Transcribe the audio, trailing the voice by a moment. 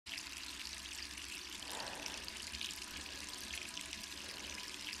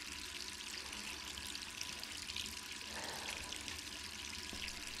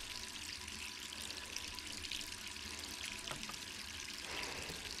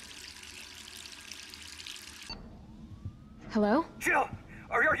Hello? Jill,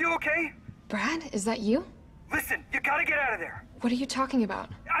 are you okay? Brad, is that you? Listen, you gotta get out of there. What are you talking about?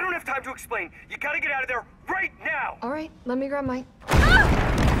 I don't have time to explain. You gotta get out of there right now. All right, let me grab my...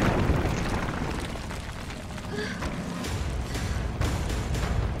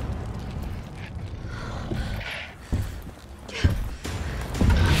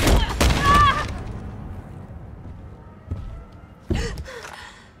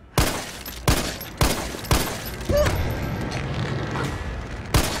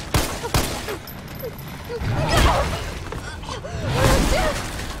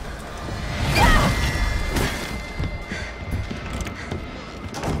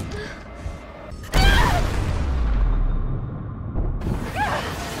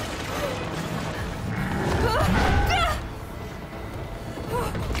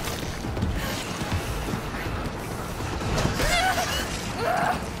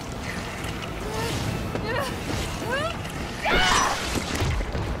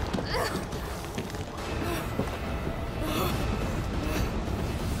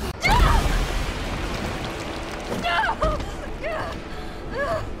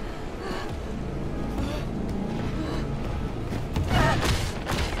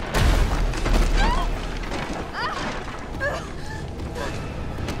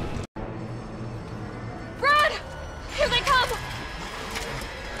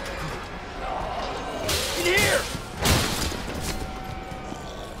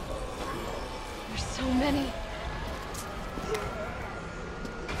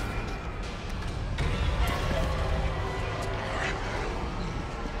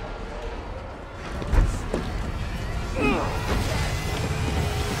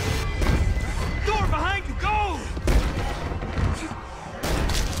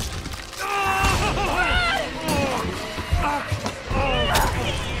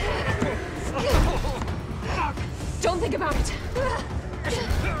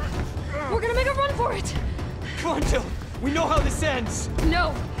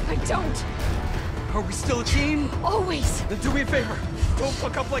 No, I don't. Are we still a team? Always. Then do me a favor. Don't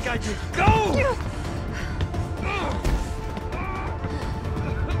fuck up like I do. Go!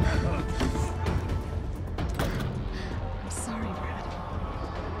 I'm sorry, Brad.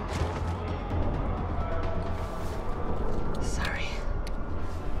 Sorry.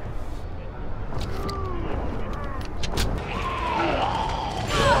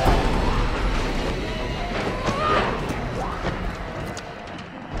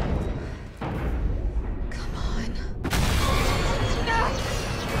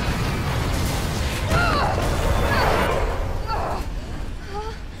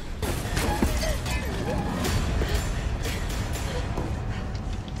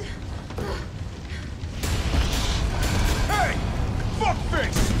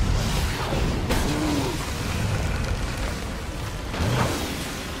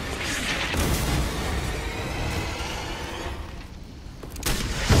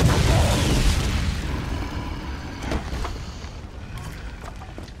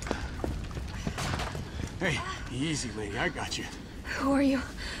 Hey, easy, lady. I got you. Who are you?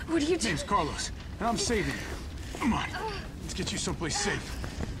 What are you doing? Name's Carlos, and I'm saving you. Come on, let's get you someplace safe.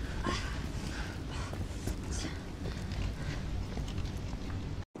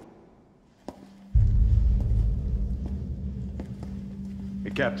 Hey,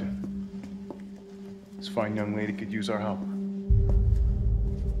 Captain. This fine young lady could use our help.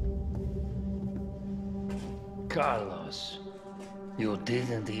 Carlos, you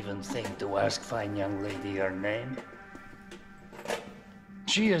didn't even think to ask fine young lady her name?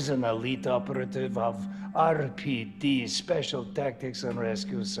 She is an elite operative of RPD, Special Tactics and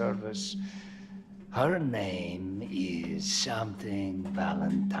Rescue Service. Her name is something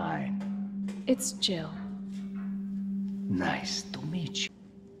Valentine. It's Jill. Nice to meet you.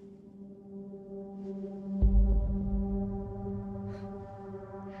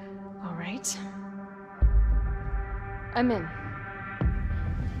 All right. I'm in.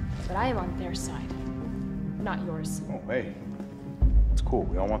 But I am on their side, not yours. Oh, hey. It's cool.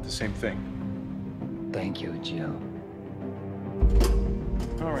 We all want the same thing. Thank you, Jill.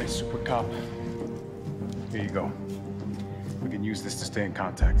 All right, Super Cop. Here you go. We can use this to stay in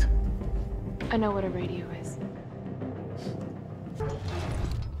contact. I know what a radio is.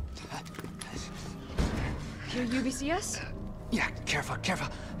 You're UBCS? Yeah, careful, careful.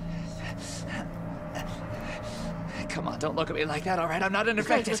 Come on, don't look at me like that, all right? I'm not an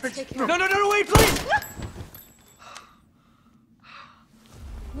infected. No, wait, please!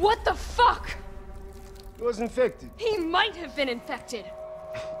 What the fuck? He was infected. He might have been infected.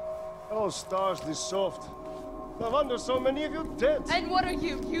 Oh, stars, this soft. No wonder so many of you dead. And what are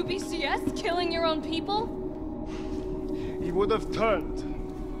you, UBCS? Killing your own people? he would have turned.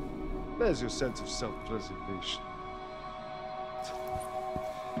 There's your sense of self-preservation.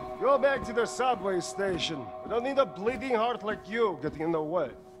 Go back to the subway station. We don't need a bleeding heart like you getting in the way.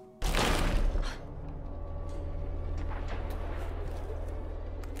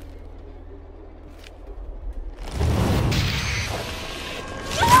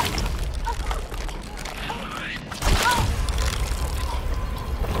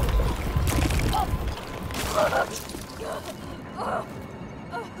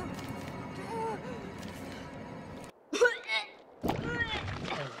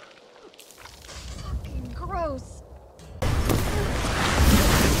 Fucking gross.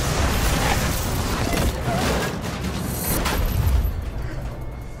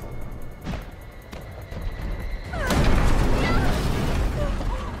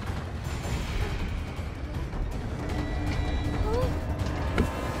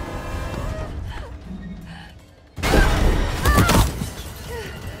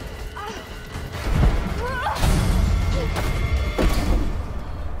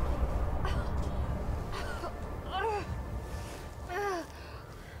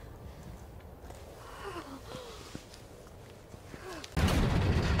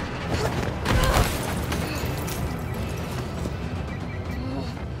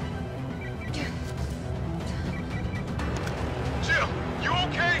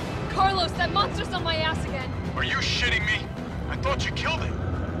 Carlos, that monster's on my ass again. Are you shitting me? I thought you killed him.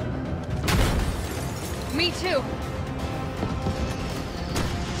 Me too.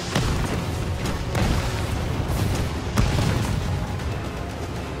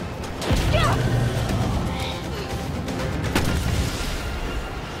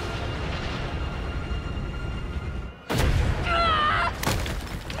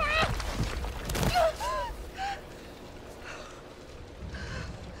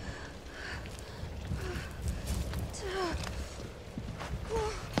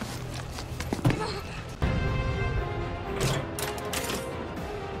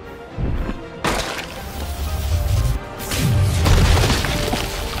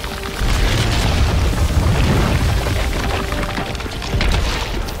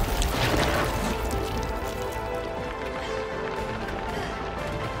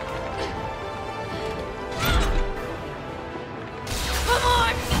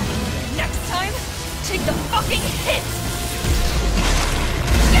 Take the fucking hit!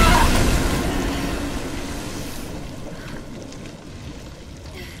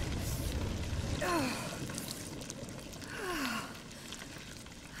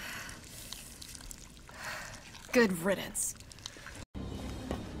 Good riddance.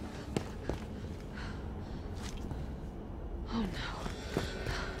 Oh no.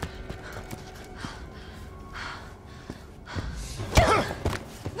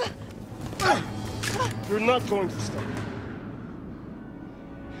 You're not going to stop.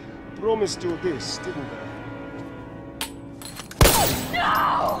 Promised you this, didn't I?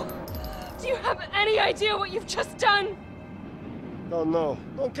 No! Do you have any idea what you've just done? No.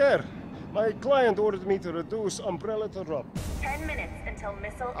 Don't care. My client ordered me to reduce Umbrella to rub. 10 minutes until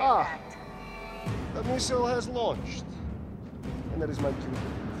missile impact. The missile has launched. And that is my cue.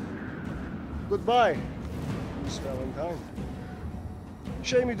 Goodbye, Miss Valentine.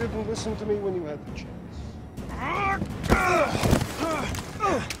 Shame you didn't listen to me when you had the chance.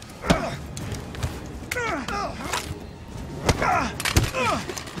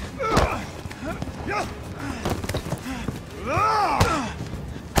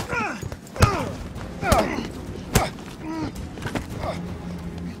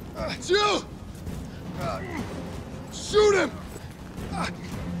 It's you! Shoot him!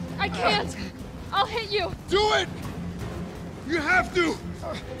 I can't! I'll hit you! Do it! You have to!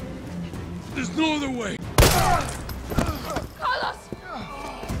 There's no other way. Carlos!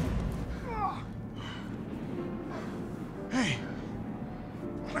 Hey,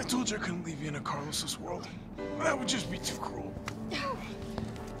 I told you I couldn't leave you in a Carlos's world. That would just be too cruel.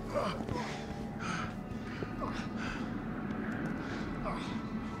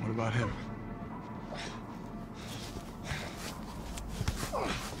 What about him?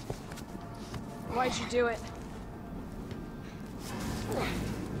 Why'd you do it?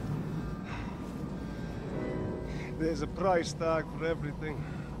 There's a price tag for everything.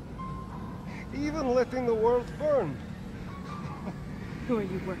 Even letting the world burn. Who are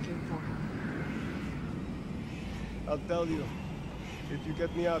you working for? I'll tell you, if you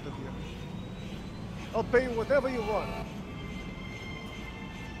get me out of here. I'll pay you whatever you want.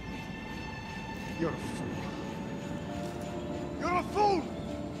 You're a fool. You're a fool!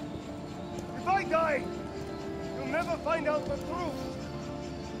 If I die, you'll never find out the truth.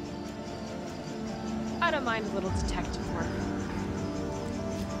 Adam, don't mind a little detective work.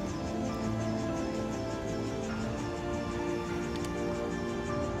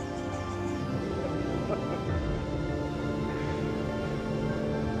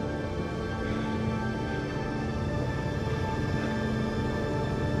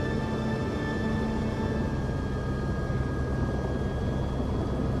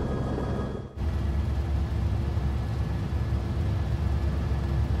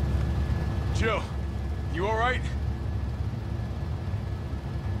 Jill, you all right?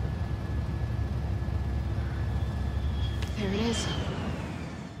 There it is.